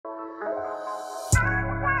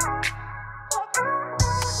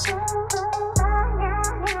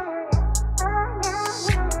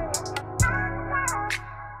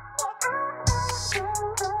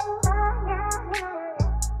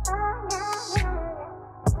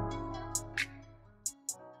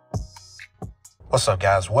What's up,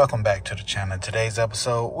 guys? Welcome back to the channel. In today's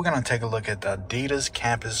episode, we're going to take a look at the Adidas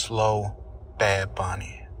Campus Low Bad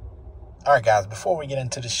Bunny. Alright guys, before we get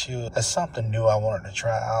into the shoe, there's something new I wanted to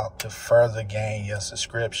try out to further gain your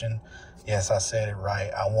subscription. Yes, I said it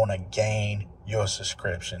right. I want to gain your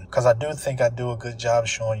subscription because I do think I do a good job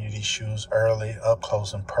showing you these shoes early, up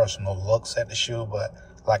close and personal looks at the shoe. But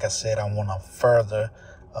like I said, I want to further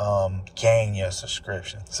gain your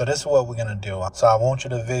subscription. So this is what we're going to do. So I want you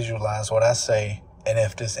to visualize what I say. And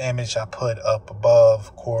if this image I put up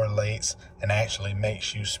above correlates and actually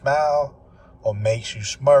makes you smile or makes you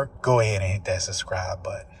smirk, go ahead and hit that subscribe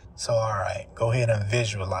button. So, all right, go ahead and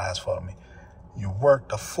visualize for me. You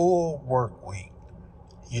worked a full work week.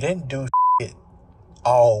 You didn't do shit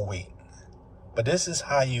all week. But this is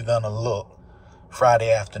how you're going to look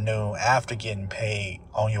Friday afternoon after getting paid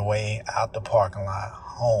on your way out the parking lot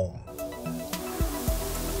home.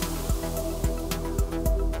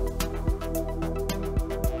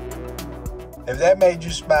 If that made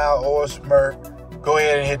you smile or smirk, go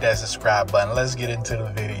ahead and hit that subscribe button. Let's get into the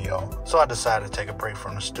video. So I decided to take a break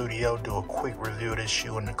from the studio, do a quick review of this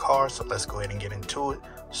shoe in the car. So let's go ahead and get into it,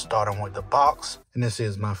 starting with the box. And this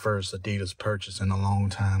is my first Adidas purchase in a long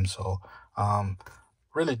time. So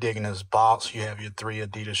really digging this box. You have your 3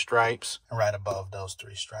 Adidas stripes, and right above those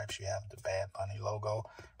 3 stripes, you have the Bad Bunny logo.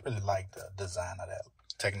 Really like the design of that.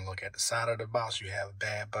 Taking a look at the side of the box, you have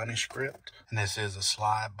Bad Bunny script, and this is a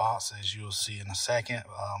slide box, as you'll see in a second.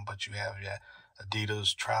 But you have your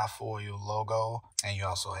Adidas trifoil logo, and you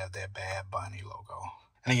also have that Bad Bunny logo.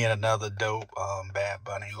 And again, another dope Bad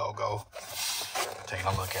Bunny logo. Taking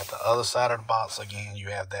a look at the other side of the box, again, you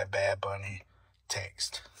have that Bad Bunny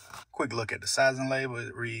text. Quick look at the sizing label.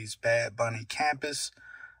 It reads Bad Bunny Campus,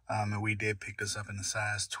 and we did pick this up in the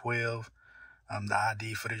size 12. The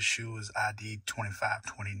ID for this shoe is ID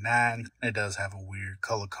 2529. It does have a weird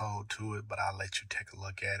color code to it, but I'll let you take a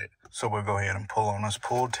look at it. So we'll go ahead and pull on this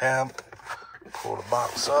pull tab, pull the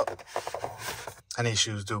box up. And these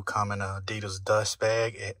shoes do come in a Adidas dust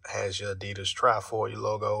bag. It has your Adidas trifoil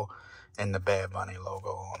logo and the Bad Bunny logo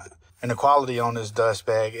on it. And the quality on this dust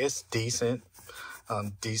bag is decent.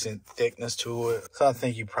 Decent thickness to it. So I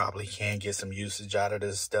think you probably can get some usage out of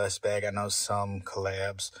this dust bag. I know some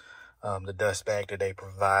collabs, the dust bag that they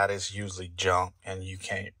provide is usually junk and you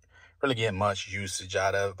can't really get much usage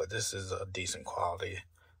out of it, but this is a decent quality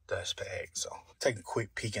dust bag. So take a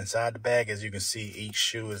quick peek inside the bag. As you can see, each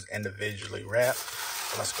shoe is individually wrapped.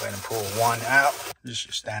 So let's go ahead and pull one out. Just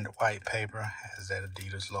your standard white paper, has that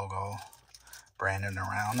Adidas logo branding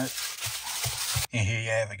around it. And here you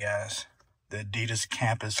have it, guys. The Adidas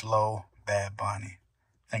Campus Low Bad Bunny.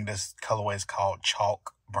 I think this colorway is called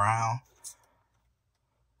Chalk Brown.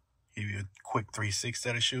 Give you a quick 360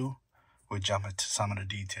 of the shoe. We'll jump into some of the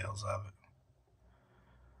details of it.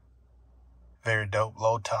 Very dope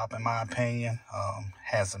low top in my opinion.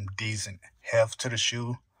 Has some decent heft to the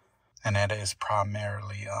shoe. And that is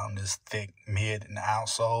primarily this thick mid and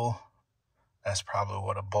outsole. That's probably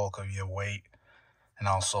what the bulk of your weight. And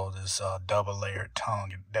also this double layered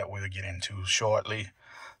tongue that we'll get into shortly.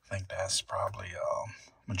 I think that's probably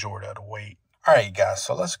majority of the weight. All right, guys,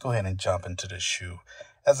 so let's go ahead and jump into the shoe.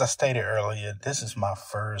 As I stated earlier, this is my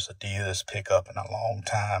first Adidas pickup in a long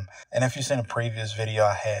time. And if you've seen a previous video,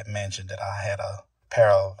 I had mentioned that I had a pair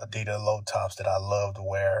of Adidas low tops that I love to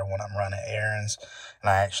wear when I'm running errands. And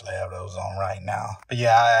I actually have those on right now. But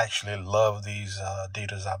yeah, I actually love these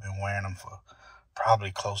Adidas. I've been wearing them for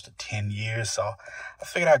probably close to 10 years. So I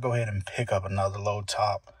figured I'd go ahead and pick up another low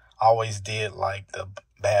top. I always did like the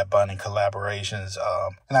Bad Bunny collaborations.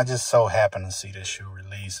 And I just so happened to see this shoe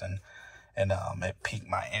release and it piqued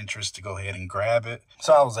my interest to go ahead and grab it.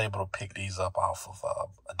 So I was able to pick these up off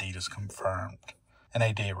of Adidas Confirmed. And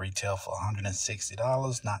they did retail for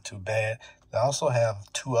 $160. Not too bad. They also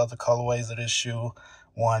have 2 other colorways of this shoe.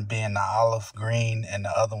 One being the olive green and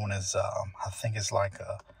the other one is, I think it's like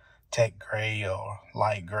a tech gray or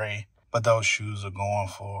light gray, but those shoes are going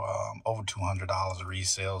for over $200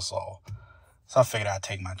 resale. So I figured I'd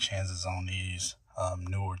take my chances on these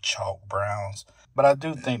newer chalk browns. But I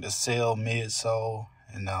do think the sail midsole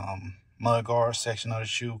and mudguard section of the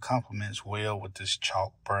shoe complements well with this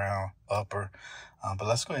chalk brown upper. But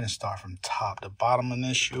let's go ahead and start from top to bottom in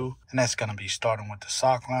this shoe, and that's going to be starting with the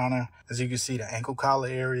sock liner. As you can see, the ankle collar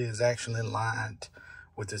area is actually lined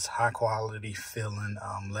with this high quality feeling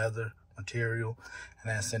leather material,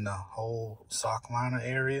 and that's in the whole sock liner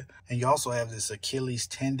area. And you also have this Achilles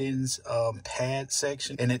tendons pad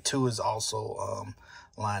section, and it too is also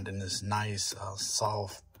lined in this nice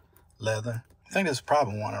soft leather. I think that's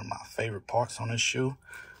probably one of my favorite parts on this shoe.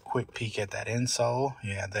 Quick peek at that insole.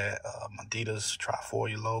 You have that Adidas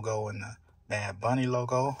trifoil logo and the Bad Bunny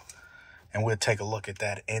logo. And we'll take a look at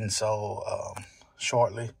that insole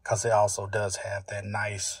shortly, because it also does have that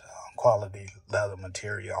nice quality leather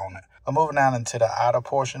material on it. But moving down into the outer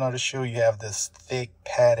portion of the shoe, you have this thick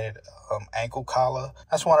padded ankle collar.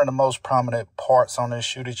 That's one of the most prominent parts on this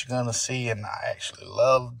shoe that you're going to see, and I actually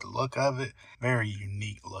love the look of it. Very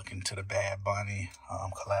unique looking to the Bad Bunny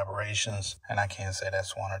collaborations, and I can say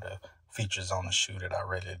that's one of the features on the shoe that I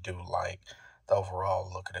really do like. The overall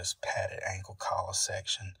look of this padded ankle collar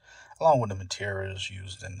section, along with the materials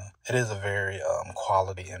used in it is a very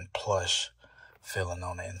quality and plush feeling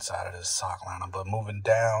on the inside of this sock liner. But moving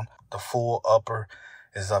down, the full upper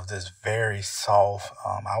is of this very soft,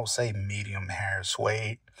 I would say medium hair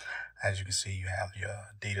suede. As you can see, you have your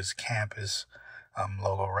Adidas Campus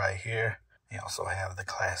logo right here. You also have the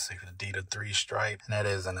classic Adidas 3 stripe, and that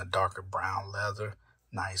is in a darker brown leather.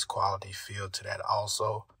 Nice quality feel to that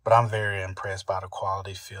also. But I'm very impressed by the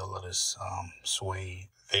quality feel of this suede.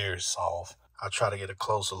 Very soft. I'll try to get a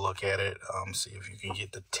closer look at it, see if you can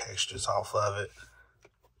get the textures off of it.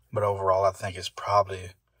 But overall, I think it's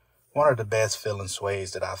probably one of the best feeling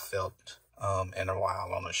suedes that I've felt in a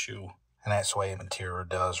while on a shoe. And that suede material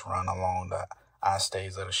does run along the eye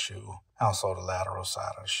stays of the shoe, also the lateral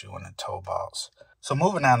side of the shoe and the toe box. So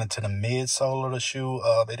moving down into the midsole of the shoe,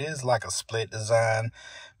 it is like a split design,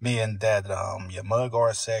 meaning that your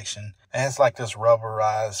mudguard section, it has like this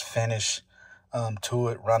rubberized finish to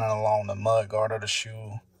it running along the mudguard of the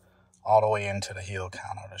shoe all the way into the heel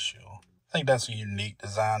count of the shoe. I think that's a unique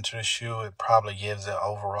design to the shoe. It probably gives it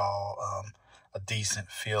overall a decent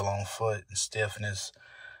feel on foot and stiffness,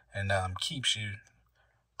 and keeps you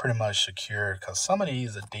pretty much secure, because some of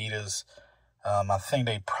these Adidas, I think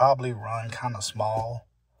they probably run kind of small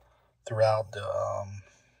throughout the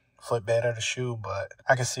footbed of the shoe, but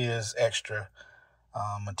I can see it's extra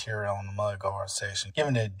material on the mudguard section,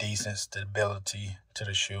 giving it decent stability to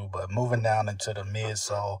the shoe. But moving down into the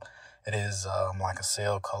midsole, it is like a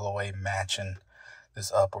sail colorway matching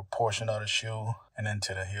this upper portion of the shoe and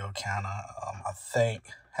into the heel counter. I think,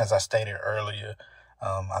 as I stated earlier,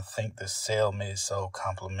 I think the sail midsole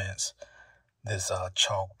complements this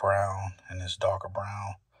chalk brown, and this darker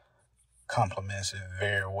brown complements it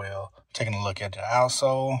very well. Taking a look at the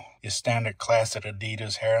outsole, your standard classic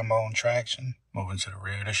Adidas herringbone traction. Moving to the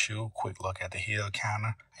rear of the shoe, quick look at the heel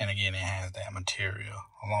counter. And again, it has that material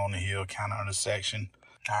along the heel counter of the section.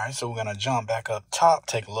 Alright, so we're going to jump back up top,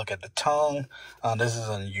 take a look at the tongue. This is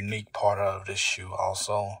a unique part of this shoe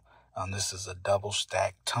also. This is a double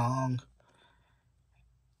stacked tongue,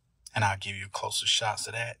 and I'll give you closer shots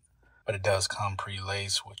of that. But it does come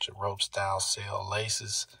pre-laced with your rope style sail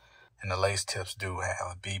laces. And the lace tips do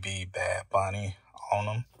have a BB Bad Bunny on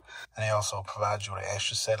them. And they also provide you with an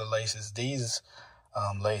extra set of laces. These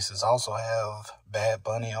laces also have Bad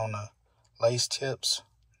Bunny on the lace tips.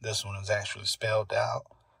 This one is actually spelled out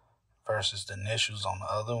versus the initials on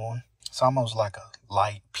the other one. It's almost like a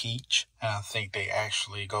light peach. And I think they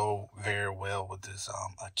actually go very well with this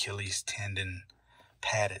Achilles tendon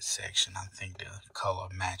padded section. I think the color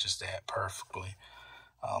matches that perfectly.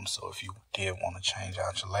 So if you did want to change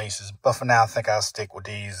out your laces, but for now I think I'll stick with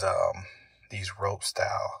these rope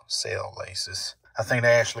style sail laces. I think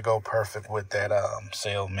they actually go perfect with that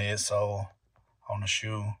sail midsole on the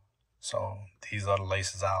shoe. So these are the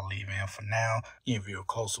laces I'll leave in for now. Give you a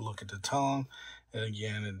closer look at the tongue, and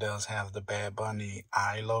again, it does have the Bad Bunny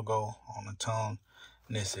eye logo on the tongue.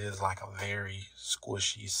 And this is like a very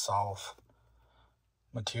squishy, soft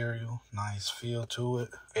material, nice feel to it,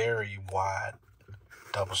 very wide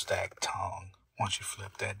double stacked tongue. Once you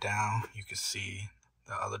flip that down, you can see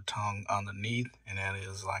the other tongue underneath, and that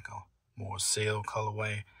is like a more sail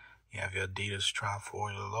colorway. You have your Adidas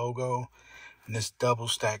Trifoil logo, and this double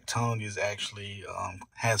stacked tongue is actually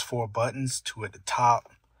has 4 buttons, 2 at the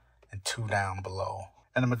top and 2 down below.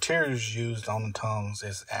 And the materials used on the tongues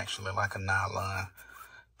is actually like a nylon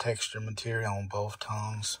texture material on both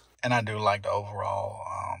tongues. And I do like the overall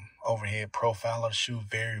overhead profile of the shoe,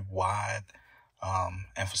 very wide.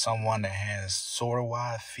 And for someone that has sort of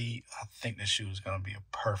wide feet, I think this shoe is going to be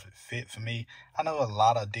a perfect fit for me. I know a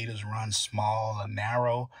lot of Adidas run small and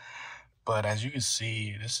narrow, but as you can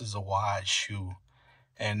see, this is a wide shoe.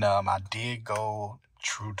 And I did go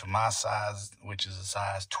true to my size, which is a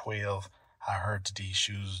size 12. I heard that these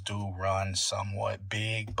shoes do run somewhat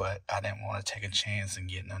big, but I didn't want to take a chance in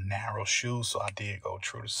getting a narrow shoe, so I did go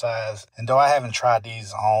true to size. And though I haven't tried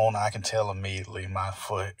these on, I can tell immediately my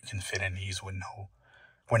foot can fit in these with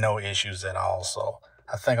no issues at all. So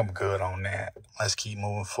I think I'm good on that. Let's keep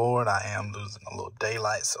moving forward. I am losing a little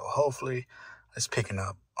daylight, so hopefully it's picking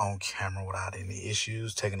up on camera without any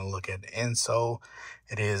issues. Taking a look at the insole,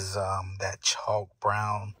 it is that chalk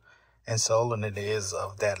brown insole, and it is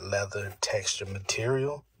of that leather texture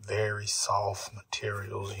material. Very soft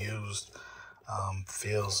materials used.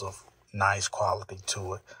 Feels of nice quality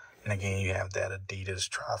to it. And again, you have that Adidas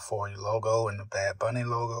Tri-40 logo and the Bad Bunny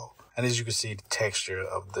logo. And as you can see, the texture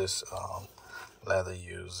of this leather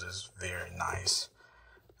used is very nice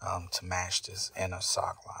to match this inner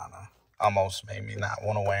sock liner. Almost made me not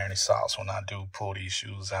want to wear any socks when I do pull these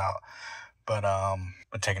shoes out. But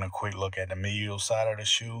taking a quick look at the medial side of the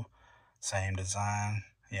shoe, same design.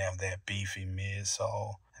 You have that beefy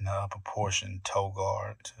midsole and the upper portion toe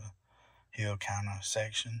guard to heel counter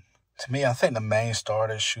section. To me, I think the main star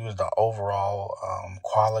of this shoe is the overall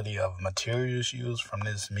quality of materials used from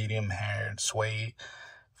this medium-haired suede.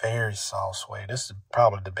 Very soft suede. This is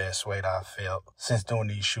probably the best suede I've felt. Since doing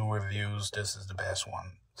these shoe reviews, this is the best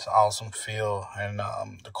one. It's an awesome feel, and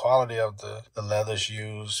the quality of the leathers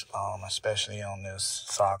used, especially on this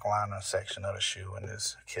sock liner section of the shoe and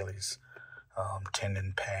this Achilles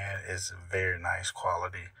tendon pad, is very nice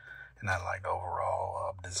quality. And I like the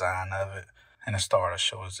overall design of it. And the starter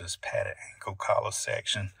shows this padded ankle collar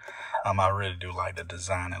section. I really do like the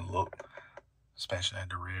design and look, especially at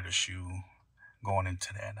the rear of the shoe. Going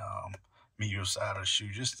into that medial side of the shoe,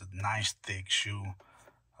 just a nice thick shoe.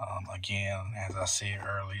 Again, as I said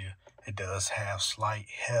earlier, it does have slight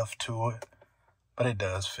heft to it, but it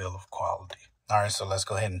does feel of quality. All right, so let's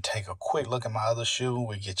go ahead and take a quick look at my other shoe.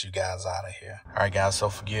 We get you guys out of here. All right, guys, so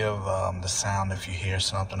forgive the sound if you hear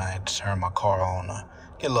something. I had to turn my car on to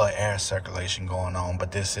get a little air circulation going on,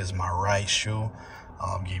 but this is my right shoe.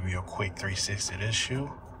 Give you a quick 360 of this shoe.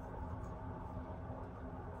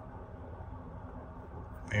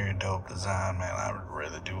 Very dope design, man. I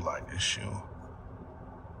really do like this shoe.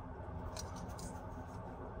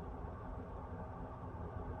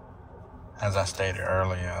 As I stated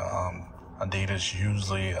earlier, Adidas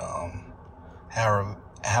usually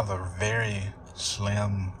have a very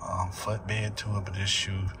slim footbed to it, but this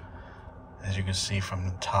shoe, as you can see from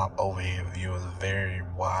the top overhead view, is very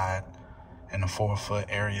wide in the forefoot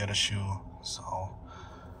area of the shoe. So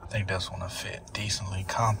I think this one will fit decently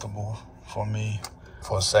comfortable for me.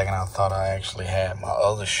 For a second, I thought I actually had my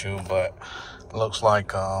other shoe, but it looks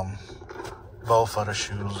like both of the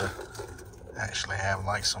shoes actually have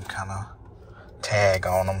like some kind of tag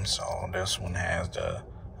on them. So this one has the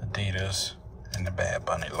Adidas and the Bad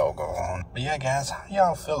Bunny logo on. But yeah, guys, how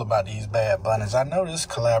y'all feel about these Bad Bunnies? I know this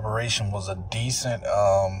collaboration was a decent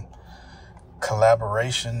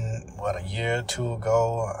collaboration, a year or two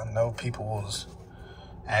ago. I know people was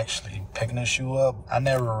actually picking the shoe up. I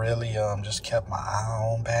never really just kept my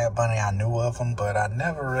eye on Bad Bunny. I knew of them, but I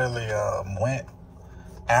never really went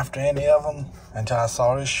after any of them until I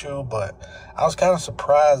saw this shoe. But I was kind of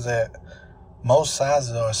surprised that most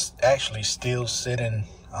sizes are actually still sitting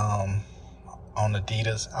on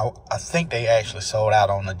Adidas. I think they actually sold out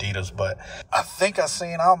on Adidas, but I think I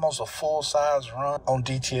seen almost a full size run on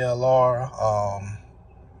DTLR,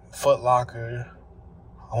 Foot Locker.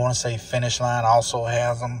 I want to say Finish Line also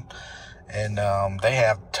has them, and they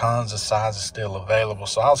have tons of sizes still available.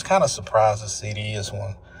 So I was kind of surprised to see this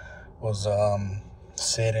one was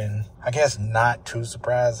sitting. I guess not too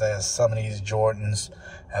surprised, as some of these Jordans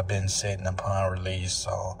have been sitting upon release.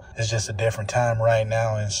 So it's just a different time right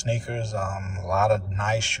now in sneakers. A lot of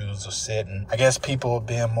nice shoes are sitting. I guess people are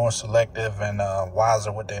being more selective and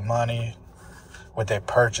wiser with their money, with their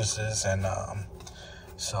purchases, and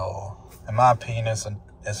so in my opinion,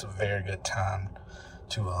 it's a very good time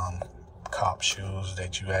to cop shoes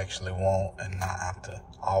that you actually want and not have to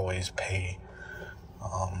always pay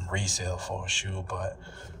resale for a shoe. But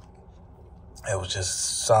it was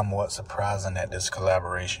just somewhat surprising that this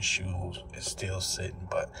collaboration shoe is still sitting.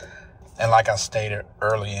 And like I stated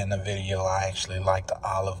earlier in the video, I actually like the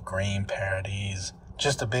olive green pair of these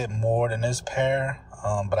just a bit more than this pair.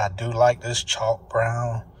 But I do like this chalk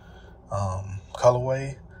brown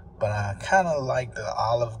colorway. But I kind of like the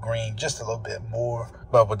olive green just a little bit more.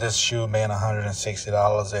 But with this shoe being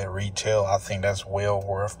 $160 at retail, I think that's well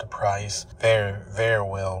worth the price. Very, very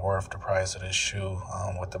well worth the price of this shoe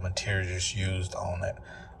with the materials used on it.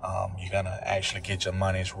 You're going to actually get your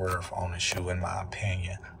money's worth on the shoe, in my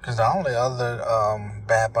opinion. Because the only other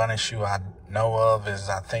Bad Bunny shoe I know of is,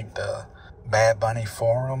 I think, the Bad Bunny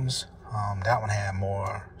Forums. That one had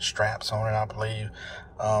more straps on it, I believe.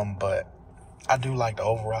 But I do like the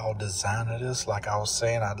overall design of this. Like I was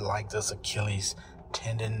saying, I like this Achilles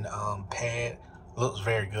tendon pad. Looks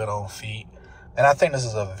very good on feet. And I think this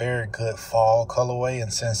is a very good fall colorway.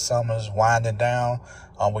 And since summer's winding down,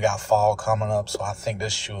 we got fall coming up. So I think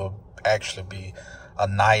this shoe will actually be a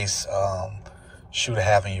nice shoe to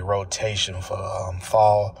have in your rotation for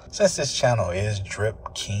fall. Since this channel is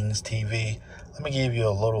Drip Kings TV, let me give you a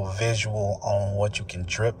little visual on what you can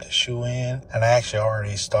drip the shoe in. And I actually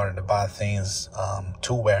already started to buy things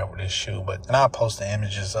to wear with this shoe, and I'll post the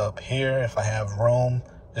images up here if I have room,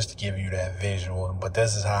 just to give you that visual. But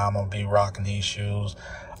this is how I'm gonna be rocking these shoes.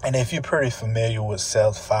 And if you're pretty familiar with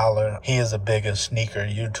Seth Fowler, he is a bigger sneaker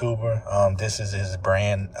YouTuber. This is his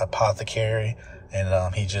brand, APTHCRY.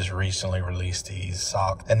 And he just recently released these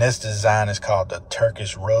socks. And this design is called the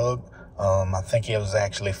Turkish Rug. I think it was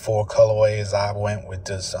actually 4 colorways. I went with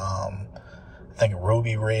this, I think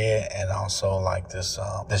ruby red, and also like this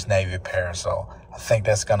navy pair. So I think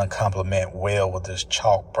that's gonna complement well with this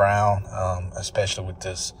chalk brown, especially with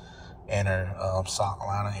this inner sock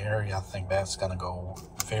liner area. I think that's gonna go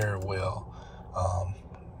very well.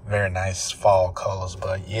 Very nice fall colors.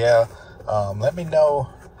 But yeah, let me know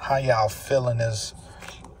how y'all feeling this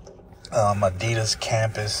Adidas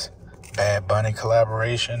Campus Bad Bunny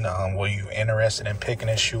collaboration. Were you interested in picking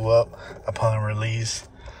this shoe up upon release,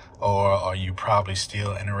 or are you probably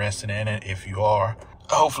still interested in it? If you are,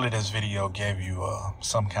 hopefully this video gave you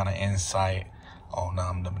some kind of insight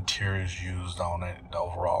on the materials used on it, the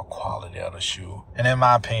overall quality of the shoe. And in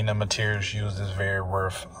my opinion, the materials used is very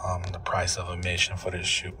worth the price of admission for this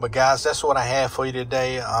shoe. But guys, that's what I have for you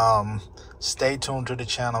today. Stay tuned to the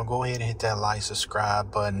channel. Go ahead and hit that like,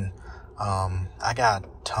 subscribe button. I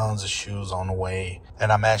got tons of shoes on the way,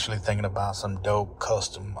 and I'm actually thinking about some dope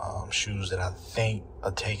custom shoes that I think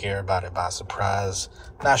will take everybody by surprise.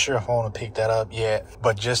 Not sure if I want to pick that up yet,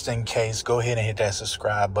 but just in case, go ahead and hit that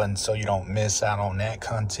subscribe button so you don't miss out on that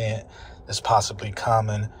content that's possibly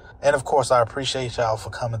coming. And of course, I appreciate y'all for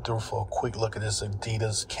coming through for a quick look at this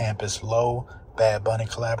Adidas Campus Low Bad Bunny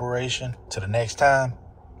collaboration. Till the next time,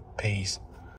 peace.